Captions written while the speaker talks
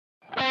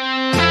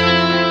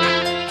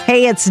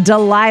Hey, it's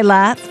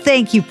Delilah.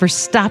 Thank you for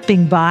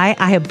stopping by.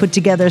 I have put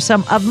together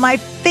some of my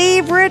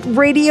favorite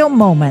radio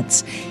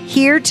moments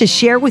here to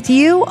share with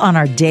you on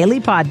our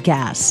daily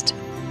podcast.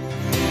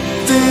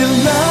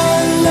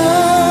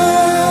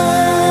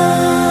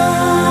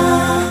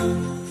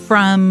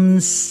 From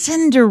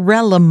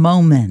Cinderella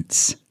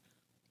moments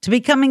to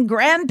becoming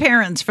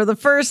grandparents for the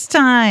first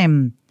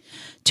time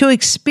to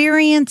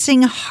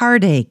experiencing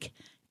heartache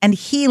and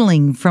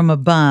healing from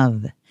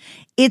above.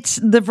 It's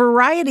the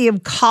variety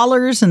of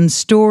callers and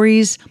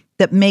stories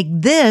that make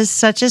this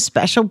such a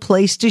special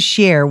place to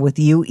share with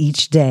you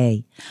each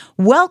day.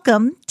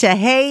 Welcome to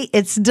Hey,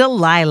 it's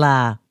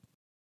Delilah.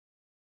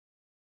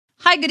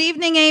 Hi, good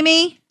evening,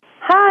 Amy.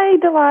 Hi,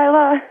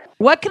 Delilah.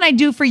 What can I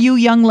do for you,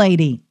 young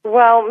lady?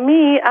 Well,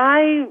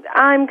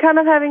 I'm kind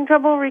of having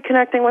trouble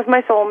reconnecting with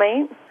my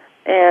soulmate,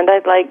 and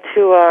I'd like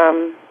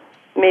to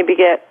maybe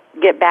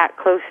get back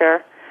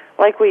closer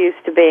like we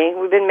used to be.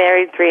 We've been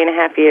married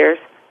 3.5 years,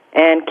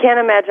 and can't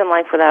imagine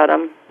life without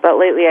him. But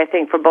lately, I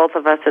think for both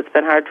of us, it's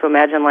been hard to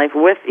imagine life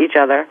with each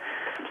other.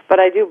 But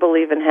I do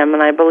believe in him,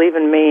 and I believe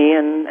in me,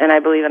 and I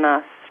believe in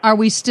us. Are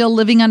we still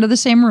living under the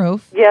same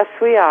roof? Yes,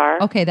 we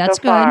are. Okay, that's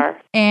so good.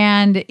 Far.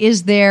 And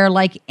is there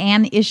like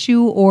an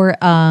issue or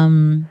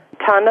ton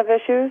of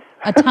issues?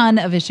 A ton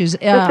of issues.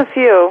 Just a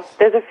few.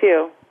 There's a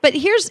few. But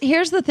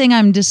here's the thing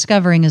I'm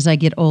discovering as I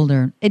get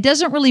older. It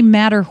doesn't really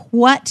matter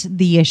what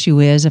the issue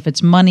is, if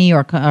it's money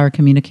or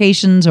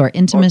communications or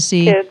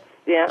intimacy. Or kids,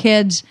 yeah.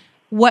 Kids.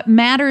 What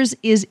matters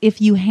is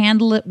if you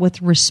handle it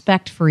with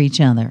respect for each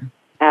other.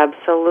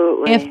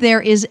 Absolutely. If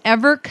there is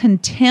ever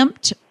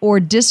contempt or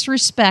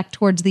disrespect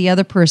towards the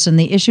other person,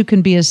 the issue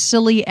can be as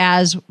silly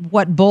as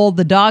what bowl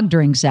the dog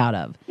drinks out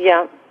of.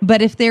 Yeah.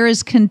 But if there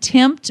is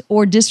contempt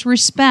or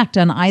disrespect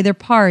on either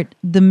part,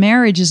 the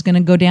marriage is going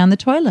to go down the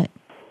toilet.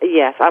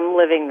 Yes, I'm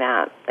living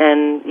that.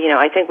 And,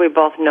 I think we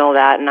both know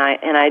that, and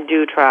I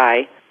do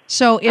try.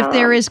 So if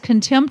there is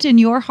contempt in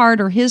your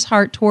heart or his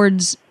heart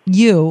towards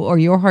you or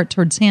your heart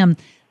towards him,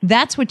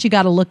 that's what you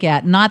got to look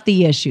at, not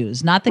the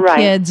issues, not the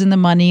kids and the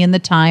money and the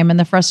time and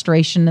the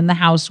frustration and the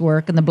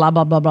housework and the blah,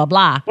 blah, blah, blah,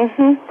 blah.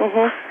 Mm-hmm,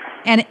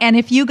 mm-hmm. And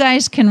if you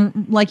guys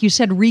can, like you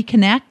said,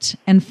 reconnect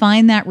and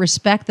find that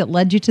respect that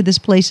led you to this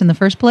place in the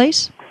first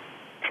place,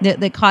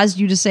 that caused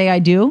you to say, I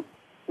do.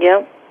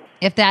 Yep.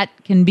 If that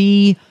can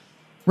be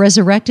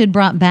resurrected,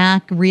 brought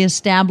back,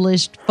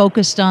 reestablished,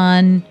 focused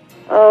on.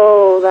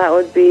 Oh, that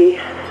would be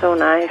so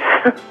nice.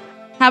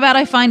 How about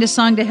I find a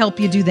song to help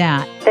you do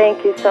that?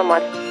 Thank you so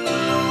much.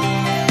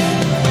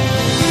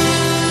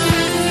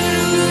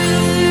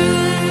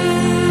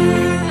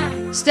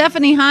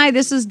 Stephanie, hi,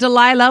 this is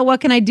Delilah.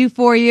 What can I do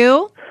for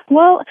you?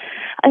 Well,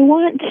 I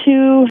want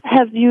to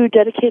have you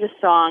dedicate a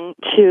song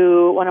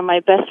to one of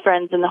my best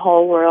friends in the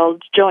whole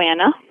world,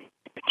 Joanna.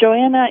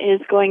 Joanna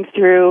is going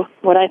through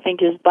what I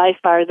think is by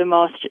far the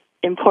most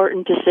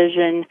important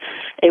decision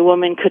a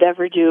woman could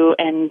ever do,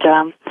 and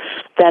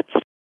that's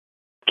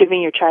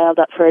giving your child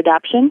up for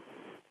adoption.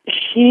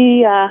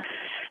 She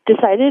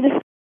decided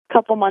a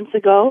couple months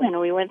ago, and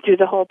we went through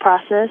the whole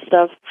process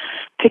of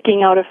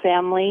picking out a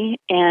family,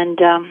 and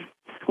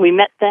we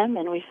met them,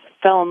 and we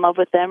fell in love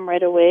with them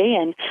right away,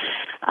 and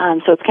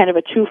so it's kind of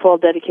a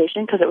twofold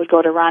dedication because it would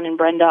go to Ron and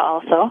Brenda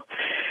also.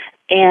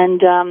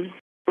 And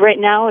right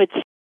now it's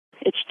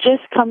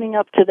just coming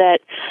up to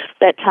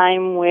that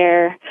time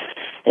where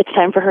it's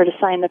time for her to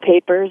sign the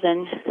papers,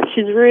 and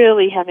she's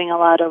really having a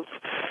lot of,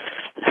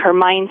 her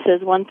mind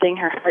says one thing,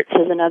 her heart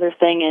says another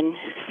thing, and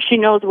she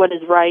knows what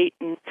is right,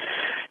 and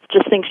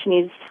just thinks she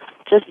needs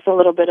just a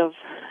little bit of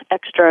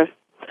extra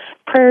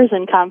prayers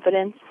and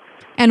confidence.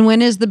 And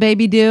when is the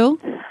baby due?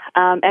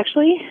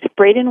 Actually,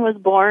 Braden was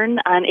born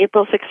on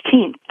April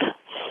 16th.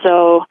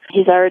 So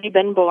he's already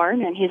been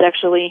born, and he's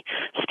actually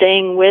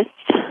staying with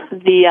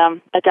the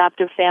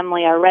adoptive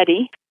family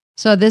already.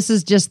 So this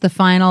is just the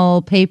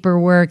final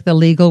paperwork, the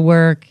legal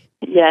work?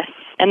 Yes,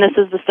 and this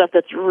is the stuff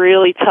that's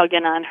really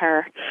tugging on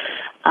her.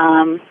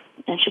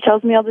 And she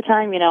tells me all the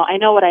time, I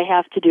know what I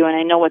have to do, and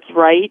I know what's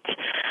right,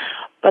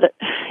 but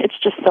it's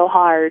just so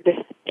hard.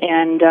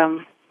 And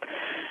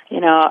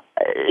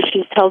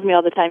she tells me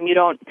all the time,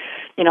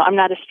 I'm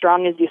not as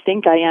strong as you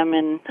think I am.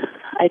 And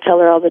I tell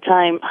her all the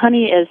time,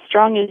 honey, as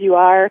strong as you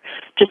are,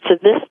 just to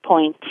this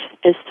point,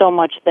 is so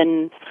much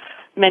than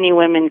many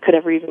women could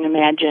ever even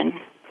imagine.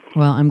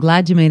 Well, I'm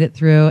glad you made it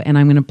through, and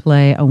I'm going to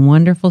play a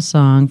wonderful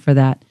song for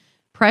that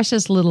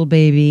precious little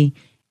baby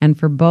and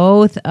for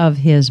both of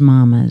his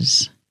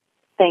mamas.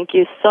 Thank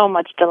you so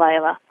much,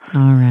 Delilah.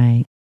 All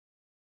right.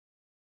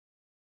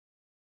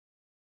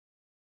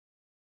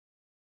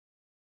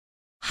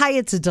 Hi,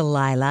 it's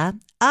Delilah.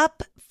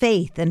 Up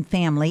Faith and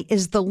Family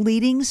is the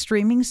leading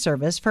streaming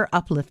service for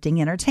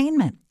uplifting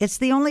entertainment. It's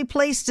the only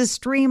place to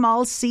stream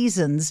all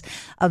seasons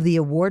of the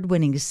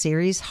award-winning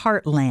series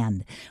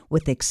Heartland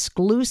with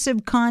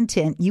exclusive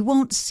content you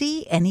won't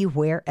see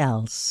anywhere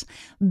else.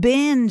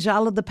 Binge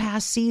all of the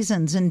past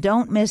seasons and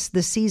don't miss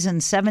the season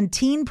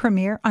 17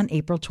 premiere on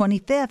April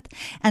 25th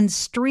and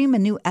stream a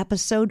new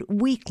episode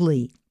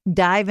weekly.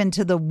 Dive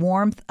into the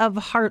warmth of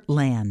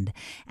Heartland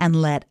and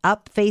let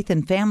Up Faith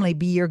and Family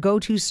be your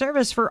go-to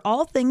service for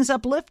all things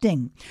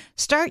uplifting.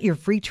 Start your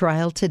free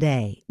trial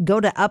today. Go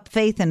to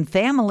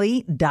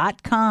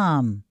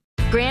upfaithandfamily.com.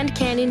 Grand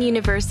Canyon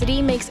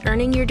University makes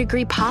earning your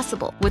degree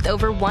possible with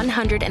over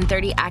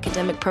 130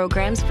 academic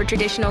programs for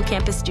traditional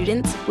campus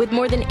students, with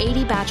more than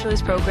 80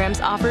 bachelor's programs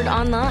offered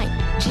online.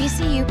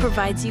 GCU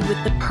provides you with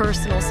the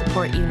personal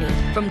support you need,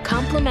 from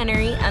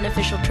complimentary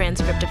unofficial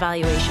transcript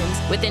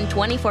evaluations within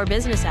 24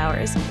 business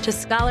hours to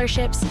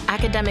scholarships,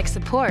 academic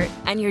support,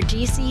 and your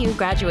GCU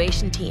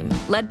graduation team,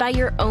 led by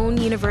your own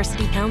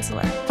university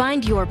counselor.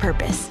 Find your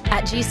purpose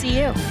at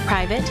GCU.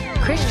 Private,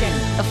 Christian,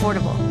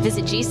 affordable.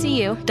 Visit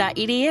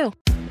gcu.edu.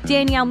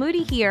 Danielle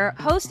Moody here,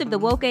 host of the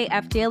Woke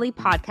AF Daily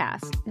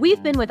podcast.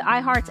 We've been with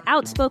iHeart's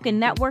Outspoken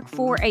Network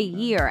for a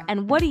year,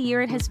 and what a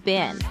year it has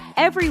been.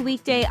 Every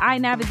weekday, I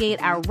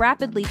navigate our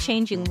rapidly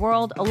changing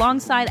world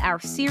alongside our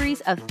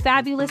series of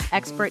fabulous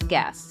expert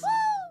guests.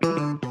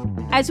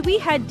 As we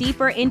head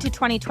deeper into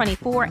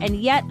 2024 and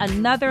yet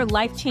another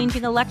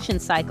life-changing election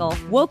cycle,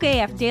 Woke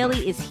AF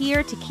Daily is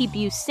here to keep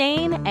you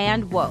sane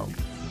and woke.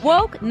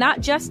 Woke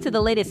not just to the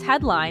latest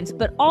headlines,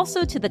 but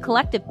also to the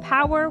collective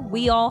power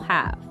we all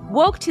have.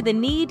 Woke to the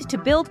need to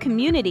build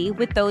community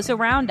with those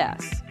around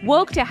us.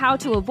 Woke to how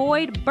to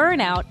avoid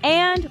burnout,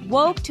 and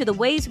woke to the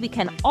ways we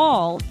can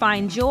all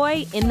find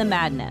joy in the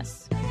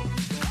madness.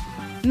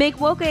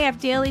 Make Woke AF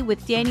Daily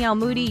with Danielle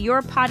Moody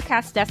your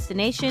podcast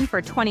destination for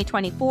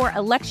 2024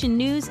 election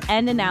news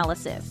and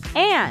analysis.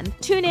 And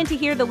tune in to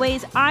hear the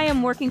ways I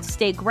am working to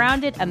stay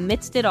grounded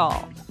amidst it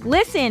all.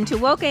 Listen to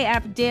Woke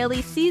AF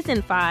Daily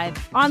Season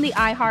 5 on the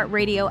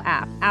iHeartRadio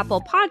app,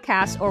 Apple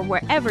Podcasts, or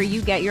wherever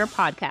you get your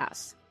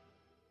podcasts.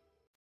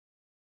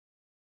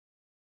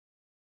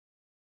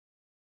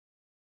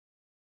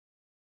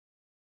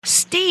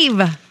 Steve,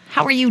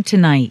 how are you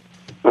tonight?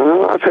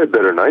 I've had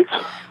better nights.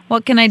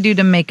 What can I do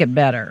to make it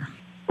better?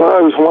 Well,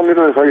 I was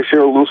wondering if I could share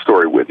a little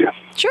story with you.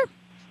 Sure.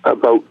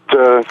 About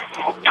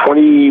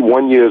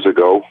 21 years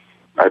ago,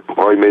 I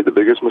probably made the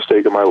biggest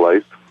mistake of my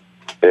life,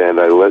 and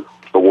I let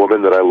a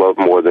woman that I love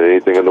more than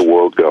anything in the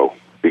world go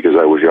because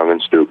I was young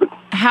and stupid.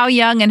 How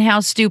young and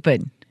how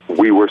stupid?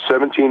 We were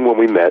 17 when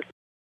we met,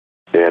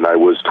 and I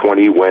was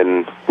 20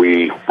 when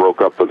we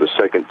broke up for the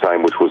second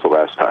time, which was the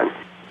last time.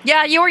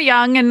 Yeah, you were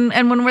young,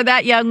 and when we're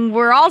that young,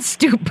 we're all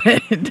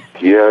stupid.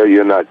 Yeah,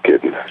 you're not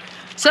kidding.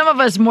 Some of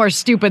us more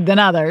stupid than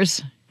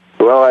others.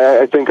 Well,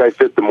 I think I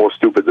fit the more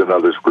stupid than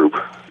others group.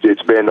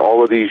 It's been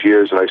all of these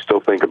years, and I still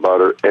think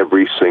about her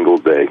every single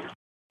day.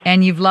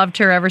 And you've loved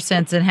her ever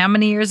since. And how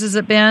many years has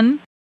it been?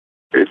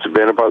 It's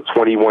been about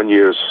 21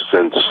 years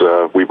since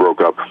we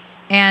broke up.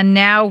 And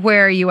now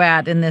where are you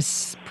at in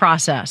this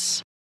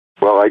process?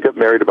 Well, I got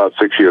married about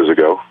 6 years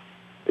ago,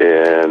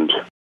 and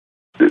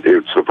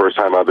it's the first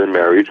time I've been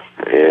married,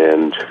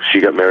 and she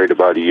got married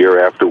about a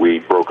year after we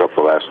broke up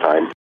the last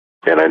time,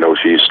 and I know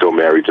she's still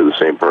married to the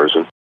same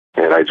person,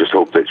 and I just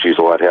hope that she's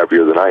a lot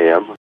happier than I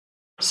am.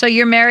 So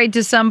you're married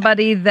to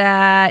somebody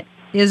that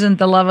isn't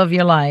the love of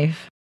your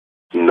life?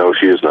 No,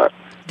 she is not.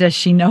 Does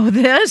she know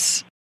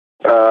this?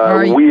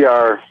 We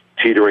are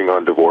teetering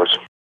on divorce.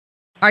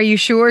 Are you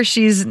sure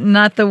she's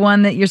not the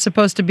one that you're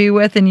supposed to be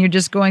with and you're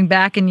just going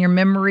back in your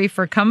memory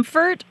for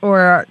comfort?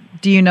 Or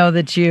do you know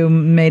that you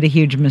made a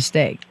huge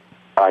mistake?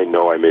 I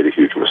know I made a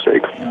huge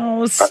mistake.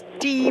 Oh,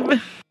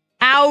 Steve.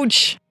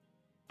 Ouch.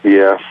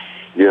 Yeah,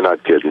 you're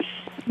not kidding.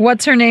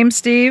 What's her name,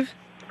 Steve?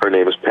 Her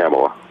name is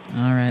Pamela.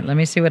 All right, let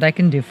me see what I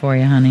can do for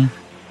you, honey.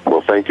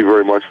 Well, thank you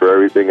very much for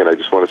everything, and I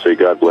just want to say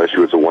God bless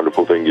you. It's a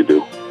wonderful thing you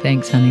do.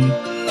 Thanks, honey.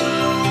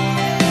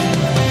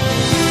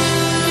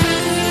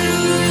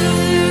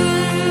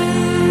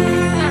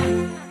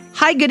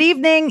 Hi, good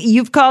evening.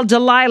 You've called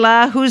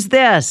Delilah. Who's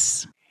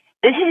this?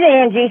 This is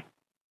Angie.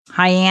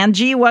 Hi,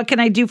 Angie. What can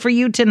I do for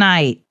you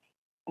tonight?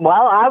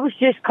 Well, I was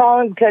just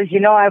calling because,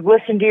 I've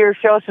listened to your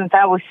show since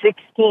I was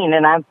 16,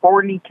 and I'm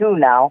 42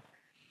 now.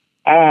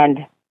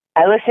 And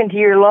I listen to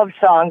your love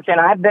songs, and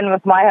I've been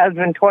with my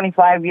husband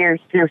 25 years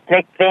through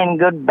thick, thin,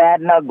 good,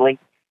 bad, and ugly.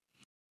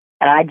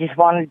 And I just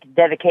wanted to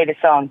dedicate a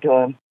song to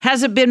him.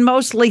 Has it been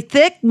mostly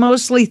thick,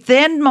 mostly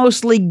thin,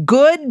 mostly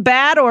good,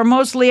 bad, or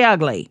mostly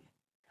ugly?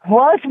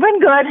 Well, it's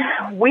been good.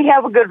 We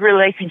have a good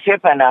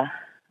relationship and a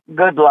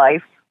good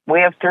life.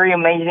 We have 3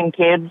 amazing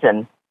kids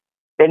and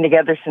been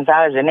together since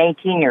I was an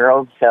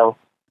 18-year-old, so.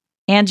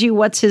 Angie,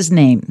 what's his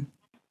name?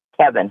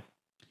 Kevin.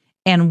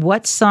 And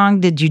what song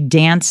did you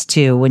dance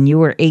to when you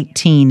were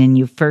 18 and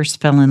you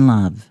first fell in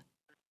love?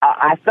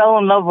 I fell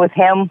in love with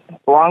him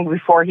long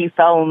before he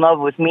fell in love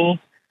with me,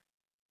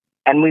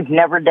 and we've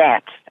never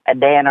danced a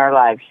day in our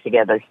lives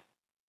together.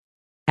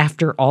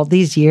 After all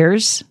these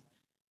years?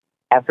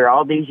 After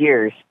all these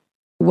years.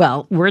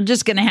 Well, we're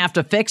just going to have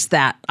to fix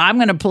that. I'm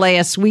going to play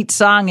a sweet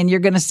song, and you're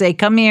going to say,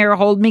 come here,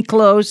 hold me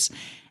close,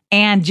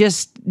 and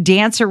just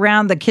dance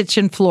around the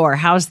kitchen floor.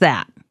 How's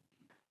that?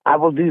 I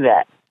will do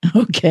that.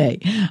 Okay.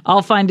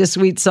 I'll find a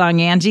sweet song,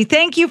 Angie.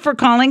 Thank you for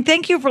calling.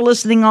 Thank you for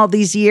listening all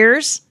these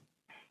years.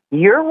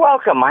 You're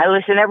welcome. I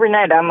listen every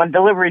night. I'm a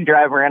delivery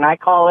driver, and I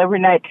call every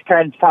night to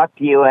try to talk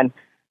to you. And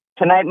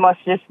tonight must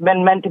have just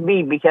been meant to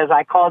be because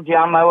I called you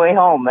on my way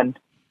home, and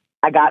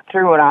I got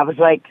through, and I was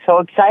like so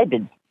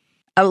excited.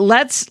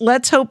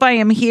 Let's hope I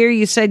am here.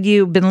 You said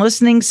you've been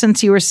listening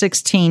since you were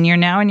 16. You're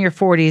now in your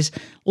 40s.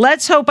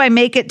 Let's hope I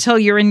make it till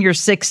you're in your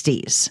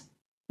 60s.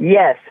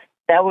 Yes,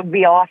 that would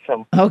be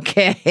awesome.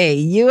 Okay.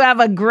 You have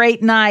a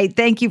great night.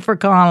 Thank you for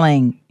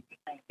calling.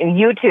 And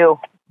you too.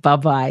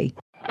 Bye-bye.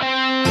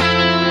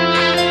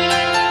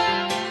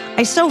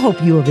 I so hope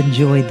you have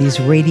enjoyed these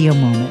radio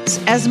moments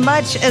as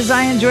much as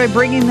I enjoy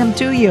bringing them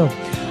to you.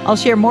 I'll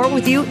share more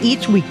with you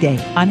each weekday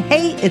on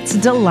Hey, It's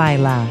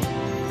Delilah.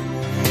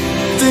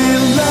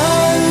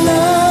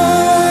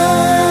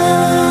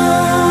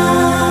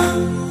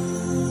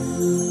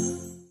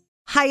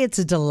 Hi,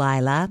 it's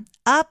Delilah.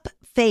 Up,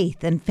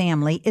 Faith, and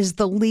Family is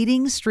the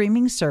leading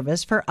streaming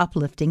service for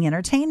uplifting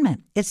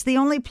entertainment. It's the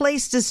only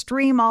place to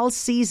stream all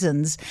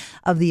seasons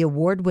of the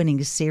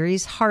award-winning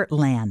series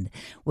Heartland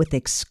with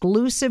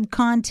exclusive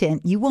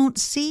content you won't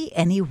see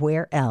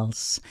anywhere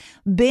else.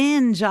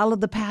 Binge all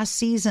of the past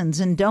seasons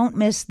and don't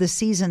miss the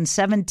season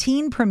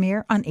 17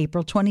 premiere on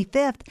April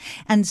 25th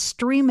and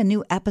stream a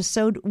new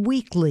episode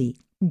weekly.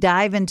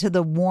 Dive into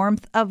the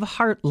warmth of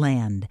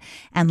Heartland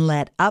and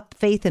let Up,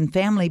 Faith, and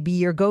Family be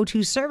your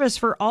go-to service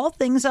for all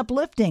things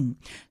uplifting.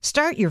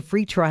 Start your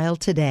free trial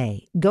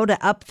today. Go to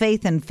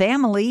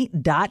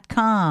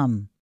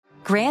upfaithandfamily.com.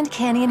 Grand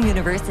Canyon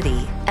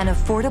University, an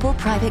affordable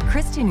private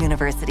Christian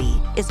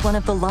university, is one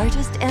of the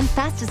largest and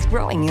fastest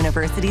growing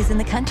universities in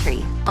the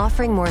country,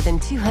 offering more than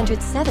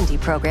 270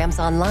 programs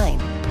online.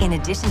 In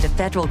addition to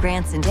federal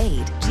grants and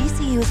aid,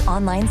 GCU's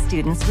online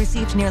students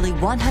received nearly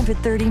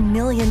 $130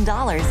 million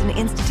in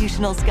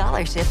institutional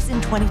scholarships in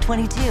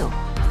 2022.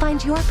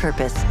 Find your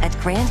purpose at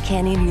Grand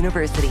Canyon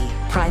University.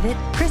 Private,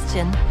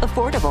 Christian,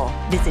 affordable.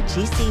 Visit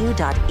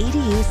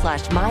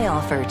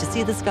gcu.edu/myoffer to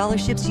see the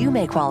scholarships you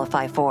may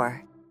qualify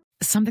for.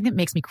 Something that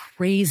makes me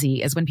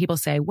crazy is when people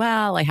say,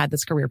 well, I had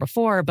this career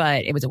before,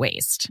 but it was a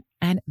waste.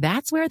 And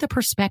that's where the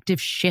perspective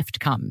shift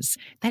comes,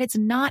 that it's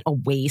not a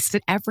waste,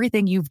 that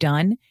everything you've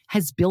done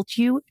has built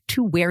you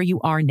to where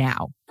you are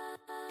now.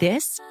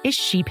 This is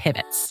She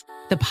Pivots,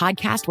 the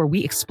podcast where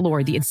we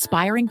explore the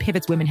inspiring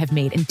pivots women have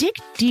made and dig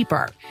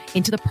deeper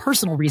into the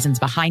personal reasons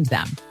behind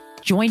them.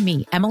 Join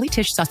me, Emily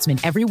Tish Sussman,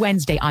 every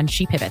Wednesday on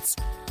She Pivots.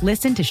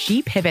 Listen to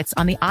She Pivots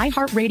on the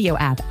iHeartRadio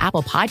app,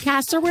 Apple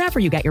Podcasts, or wherever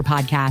you get your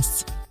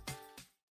podcasts.